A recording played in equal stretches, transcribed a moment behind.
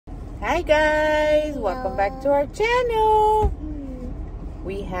Hi guys, welcome back to our channel.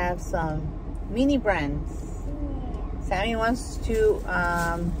 We have some mini brands. Sammy wants to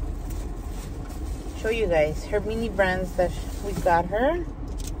show you guys her mini brands that we got her.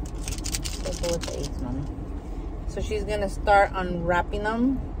 Let's go with the 8s, Mama. So she's gonna start unwrapping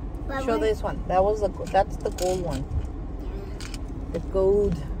them. Show this one. That's the gold one. The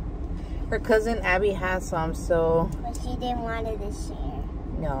gold. Her cousin Abby has some, so. But she didn't want it to share.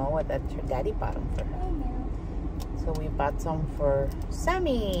 No, that's her daddy bought them for her. I know. So we bought some for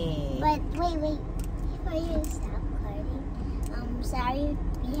Sammy. But wait. Before you stop recording, sorry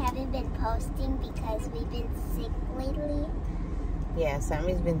we haven't been posting because we've been sick lately. Yeah,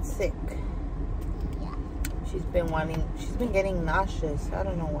 Sammy's been sick. Yeah. She's been getting nauseous. I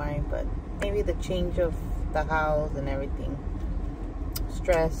don't know why, but maybe the change of the house and everything.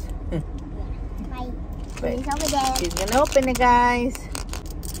 Stress. But over there. She's gonna open it, guys.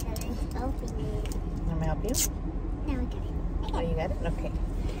 Open it. Let me help you. No, we got it. Oh, you got it? Okay.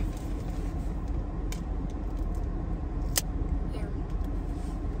 Now,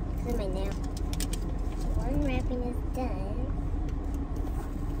 this is my nail. One wrapping is done.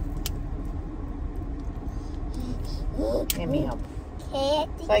 Let me help. Okay,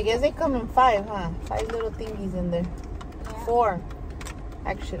 So I guess they come in 5, huh? 5 little thingies in there. Yeah. 4,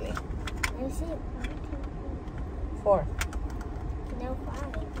 actually. Let me see. 4. No,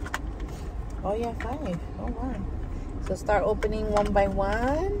 5. Oh yeah, 5. Oh wow. So start opening one by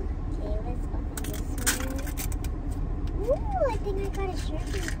one. Okay, let's open this one. Ooh, I think I got a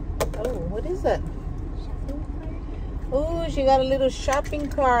shopping Oh, what is that? cart. Oh, she got a little shopping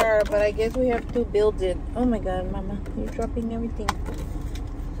cart, but I guess we have to build it. Oh my God, Mama, you're dropping everything.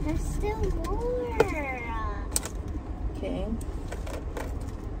 There's still more. Okay.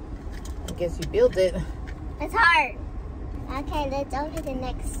 I guess you build it. It's hard. Okay, let's open the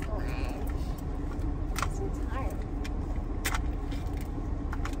next one. This one's hard.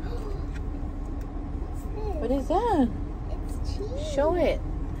 What is that? It's cheese. Show it.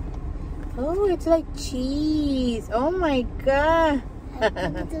 Oh, it's like cheese. Oh my God. I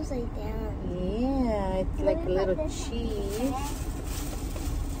think it's upside down. Yeah, it's like a little cheese.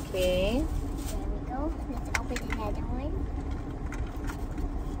 Okay. There we go. Let's open another one.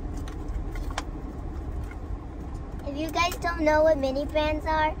 If you guys don't know what mini brands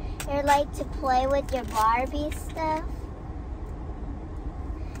are, they're like to play with your Barbie stuff.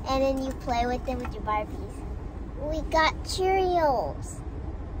 And then you play with them with your Barbies. We got Cheerios.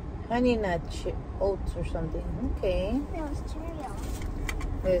 Honey nut oats or something. Okay. That was Cheerios.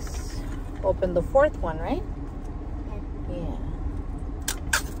 Let's open the 4th one, right? Yeah.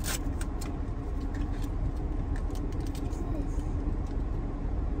 What's this?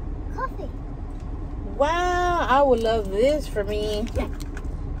 Coffee. Wow, I would love this for me.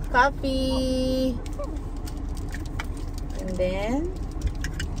 Coffee. And then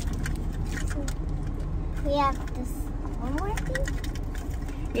We have this one more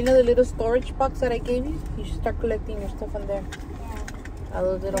thing. you know the little storage box that I gave you? You should start collecting your stuff on there. Yeah. All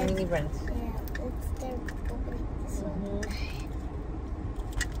those little mini brands. Yeah. Let's start opening this one.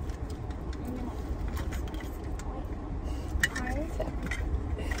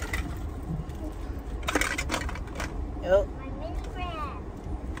 Oh, My mini brand.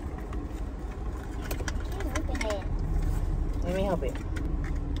 Can't open it. let me help you.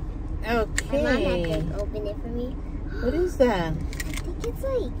 My mom had Okay. to open it for me. What is that? I think it's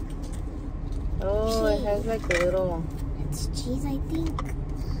like, Oh, it has like a little. it's cheese, I think.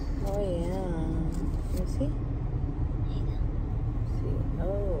 Oh yeah. Let me see.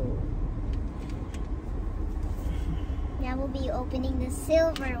 Oh. Now we'll be opening the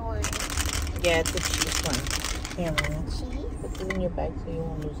silver one. Yeah, it's a cheese one. Here, Mama. Cheese? Put this in your bag so you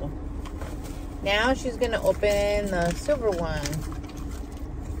won't lose them. Now she's gonna open the silver one.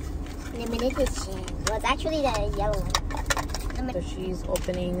 Limited edition. Well, it's actually the yellow one. So she's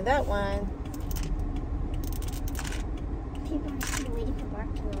opening that one. People are still waiting for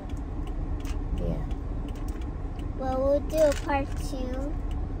Mark to load. Yeah. Well, we'll do a part 2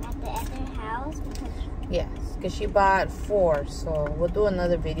 at the other house because Yes, because she bought 4, so we'll do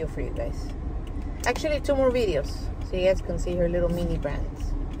another video for you guys. Actually, 2 more videos, so you guys can see her little mini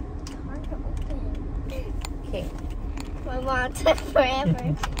brands. it's hard to open. Okay. My mom took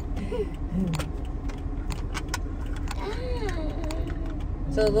forever.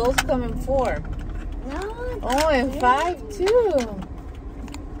 So those come in 4. No. Oh, and 5 too.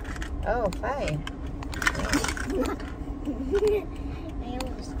 Oh, 5.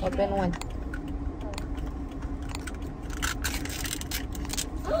 Open one.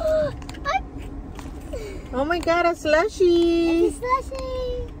 Oh my God, a slushie. It's a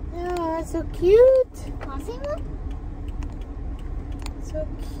slushie. Yeah. so cute. Want to see one? So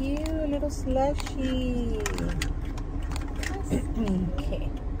cute, little slushie. Okay,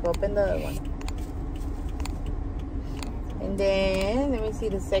 go open the other one. And then, let me see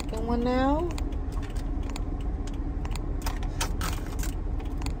the second one now.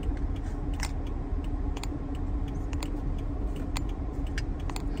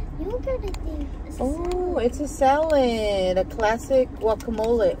 Oh, it's a salad. A classic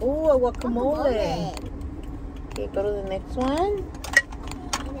guacamole. Oh, a guacamole. Okay, go to the next one.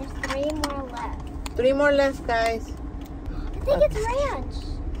 And there's 3 more left. 3 more left, guys. I think it's ranch.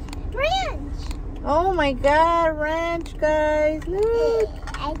 Ranch. Oh my God, ranch, guys. Look.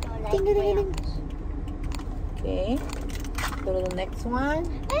 I don't like ranch. Okay. Go to the next one.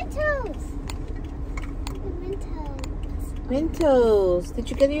 Mentos. Mentos. Did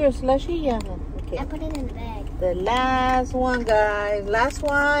you get your slushie? Yeah. Okay. I put it in the bag. The last one, guys. Last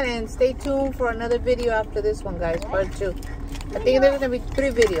one, and stay tuned for another video after this one, guys. Part 2. I think there's gonna be 3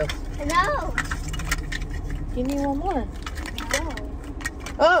 videos. No. You need one more. No.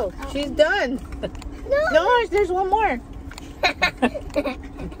 Oh, she's done. No, there's one more.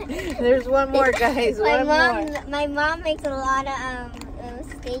 There's one more, guys. One more. My mom makes a lot of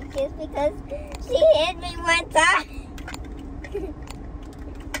mistakes because she hit me one time.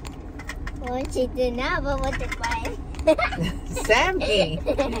 Well, she did not, but with the fine. Sammy.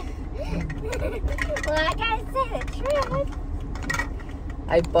 Well, I gotta say the truth.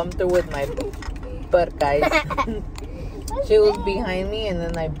 I bumped her with my butt, guys. She was behind me, and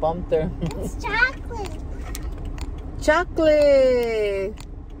then I bumped her. It's chocolate. Chocolate.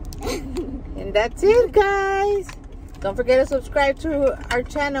 And that's it, guys. Don't forget to subscribe to our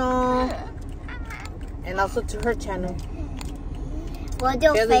channel. And also to her channel. We'll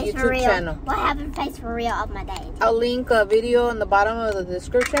do face YouTube for real. channel. We'll have a face for real of my day. I'll link a video in the bottom of the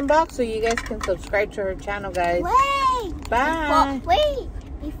description box so you guys can subscribe to her channel, guys. Wait. Bye.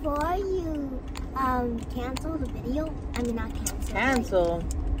 Before you cancel the video, I mean not cancel. Cancel.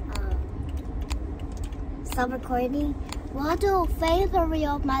 Stop recording. We'll do a face for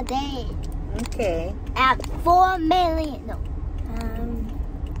real of my day. Okay. At 4 million. No. I don't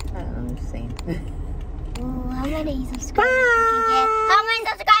know what I'm saying. How many subscribers? Bye.